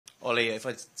Ollie, if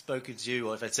I'd spoken to you,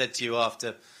 or if I'd said to you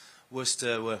after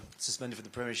Worcester were suspended from the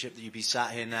Premiership that you'd be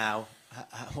sat here now,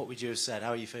 what would you have said? How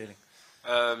are you feeling?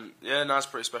 Yeah, no, it's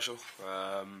pretty special.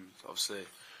 Obviously,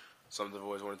 something I've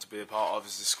always wanted to be a part of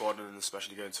is the squad, and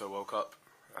especially going to a World Cup.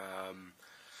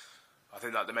 I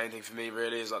think that the main thing for me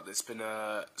really is that it's been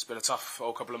a tough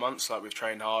old couple of months. Like, we've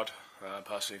trained hard.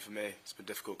 Personally, for me, it's been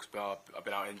difficult because I've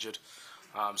been out injured.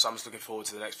 So I'm just looking forward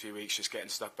to the next few weeks, just getting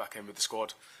stuck back in with the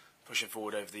squad, pushing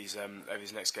forward over these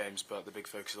next games. But the big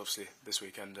focus is obviously this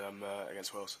weekend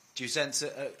against Wales. Do you sense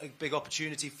a big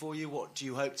opportunity for you? What do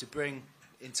you hope to bring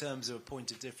in terms of a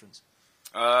point of difference?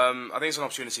 I think it's an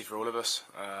opportunity for all of us.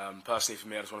 Personally, for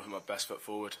me, I just want to put my best foot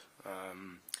forward.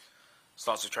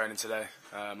 Starts with training today,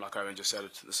 like Owen just said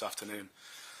this afternoon.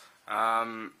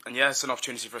 And yeah, it's an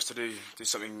opportunity for us to do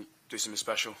something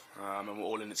special, and we're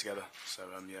all in it together. So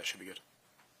yeah, it should be good.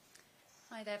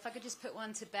 Hi there. If I could just put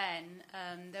one to Ben.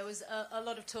 There was a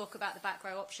lot of talk about the back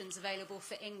row options available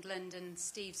for England, and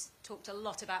Steve's talked a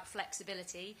lot about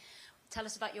flexibility. Tell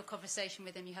us about your conversation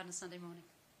with him you had on Sunday morning.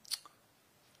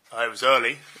 It was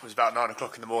early. It was about 9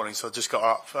 o'clock in the morning, so I just got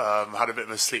up, had a bit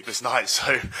of a sleepless night.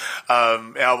 So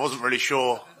yeah, I wasn't really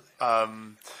sure.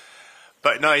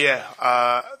 But no, yeah,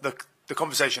 the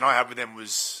conversation I had with him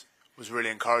was really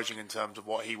encouraging in terms of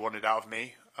what he wanted out of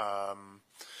me.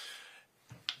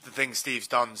 The thing Steve's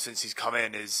done since he's come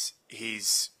in is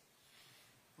he's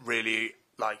really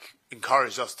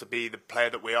encouraged us to be the player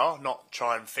that we are, not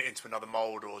try and fit into another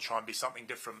mould or try and be something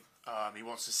different. He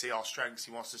wants to see our strengths.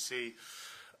 He wants to see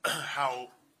how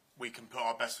we can put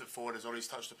our best foot forward, as Ollie's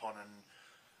touched upon,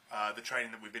 and the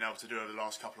training that we've been able to do over the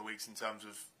last couple of weeks in terms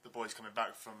of the boys coming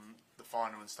back from the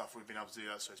final and stuff. We've been able to do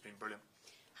that, so it's been brilliant.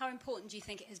 How important do you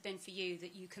think it has been for you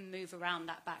that you can move around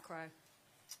that back row?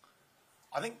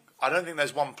 I don't think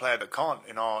there's one player that can't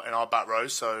in our back row.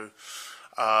 So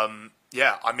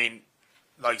yeah, I mean,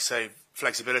 like you say,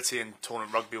 flexibility in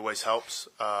tournament rugby always helps.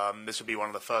 This will be one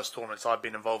of the first tournaments I've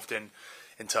been involved in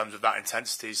terms of that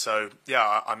intensity. So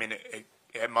yeah, I mean,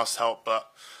 it must help.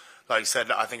 But like you said,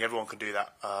 I think everyone can do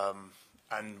that,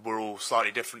 and we're all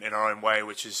slightly different in our own way,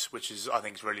 which is I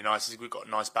think is really nice. We've got a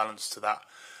nice balance to that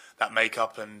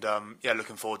makeup, and yeah,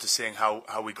 looking forward to seeing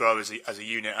how we grow as a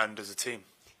unit and as a team.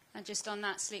 And just on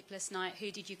that sleepless night,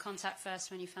 who did you contact first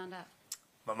when you found out?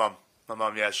 My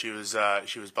mum, yeah, she was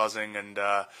buzzing, and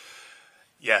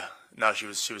yeah, no, she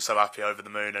was so happy, over the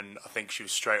moon, and I think she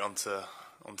was straight onto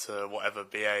whatever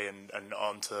BA and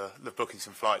onto the booking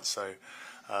some flights. So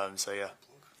yeah.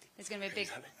 There's going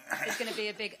to be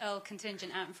a big Earl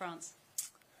contingent out in France.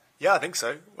 Yeah, I think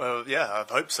so. Well, yeah,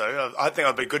 I hope so. I think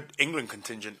I'll be a good England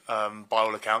contingent by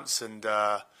all accounts, and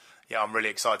yeah, I'm really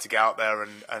excited to get out there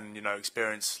and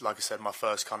experience, like I said, my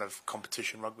first kind of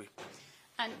competition rugby.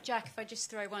 And Jack, if I just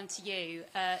throw one to you,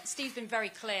 Steve's been very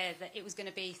clear that it was going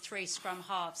to be 3 scrum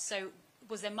halves. So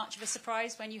was there much of a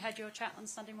surprise when you had your chat on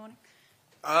Sunday morning?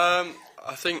 I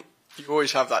think you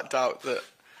always have that doubt that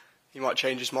he might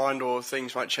change his mind or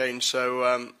things might change.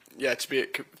 So yeah,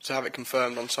 to have it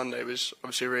confirmed on Sunday was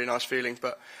obviously a really nice feeling.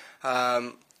 But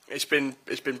it's been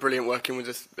brilliant working with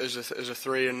as a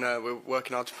 3, and we're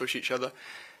working hard to push each other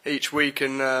each week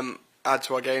and add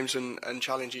to our games and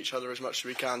challenge each other as much as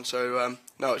we can. So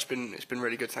no, it's been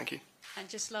really good. Thank you. And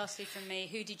just lastly from me,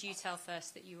 who did you tell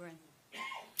first that you were in?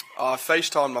 I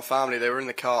FaceTimed my family. They were in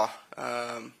the car,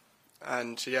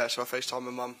 and yeah, so I FaceTimed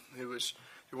my mum who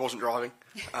wasn't driving,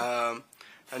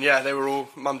 and yeah, they were all,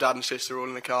 mum, dad, and sister, all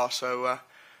in the car. So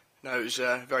no, it was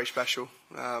very special.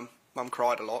 Mum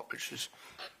cried a lot, which was,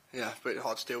 yeah, a bit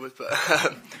hard to deal with, but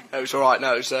it was all right.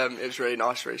 No, it was really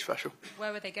nice, really special.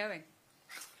 Where were they going?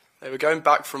 They were going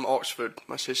back from Oxford.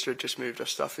 My sister had just moved her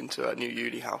stuff into a new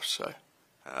uni house, so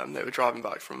they were driving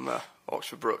back from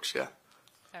Oxford Brooks, yeah.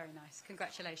 Very nice.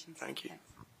 Congratulations. Thank you.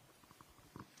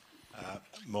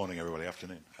 Morning, everybody.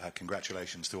 Afternoon.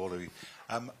 Congratulations to all of you.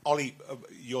 Ollie,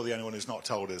 you're the only one who's not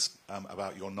told us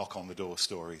about your knock on the door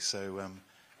story. So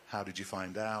how did you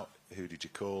find out? Who did you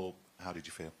call? How did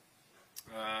you feel?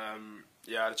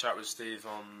 Yeah, I had a chat with Steve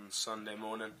on Sunday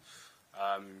morning.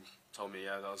 Told me,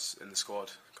 yeah, that I was in the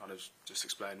squad. Kind of just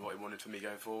explained what he wanted for me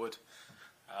going forward.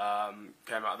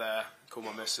 Came out there, called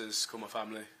my missus, called my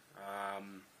family.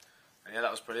 And yeah,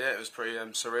 that was pretty it. It was pretty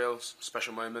surreal,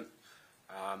 special moment.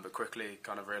 But quickly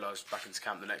kind of realised back into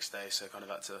camp the next day, so kind of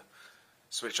had to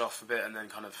switch off a bit and then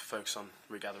kind of focus on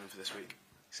regathering for this week.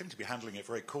 You seem to be handling it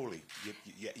very coolly.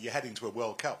 You're heading to a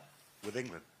World Cup with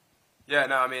England. Yeah,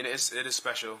 no, I mean, it is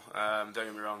special, don't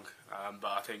get me wrong.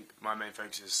 But I think my main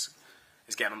focus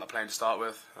is getting on that plane to start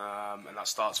with. And that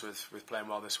starts with playing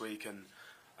well this week and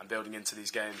and building into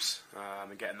these games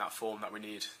and getting that form that we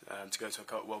need to go to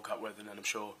a World Cup with. And then I'm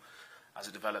sure as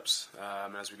it develops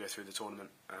and as we go through the tournament,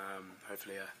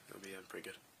 hopefully it'll be pretty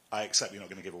good. I accept you're not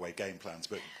going to give away game plans,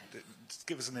 but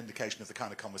give us an indication of the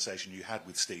kind of conversation you had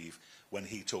with Steve when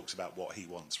he talks about what he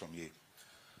wants from you.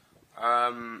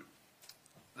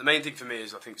 The main thing for me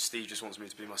is I think Steve just wants me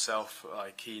to be myself.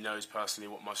 Like, he knows personally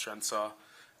what my strengths are,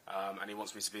 and he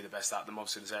wants me to be the best at them.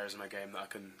 Obviously, there's areas of my game that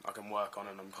I can work on,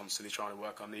 and I'm constantly trying to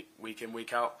work on week in,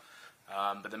 week out.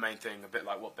 But the main thing, a bit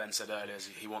like what Ben said earlier, is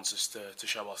he wants us to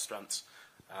show our strengths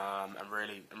and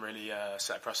really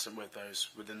set a precedent with those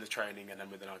within the training and then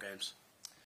within our games.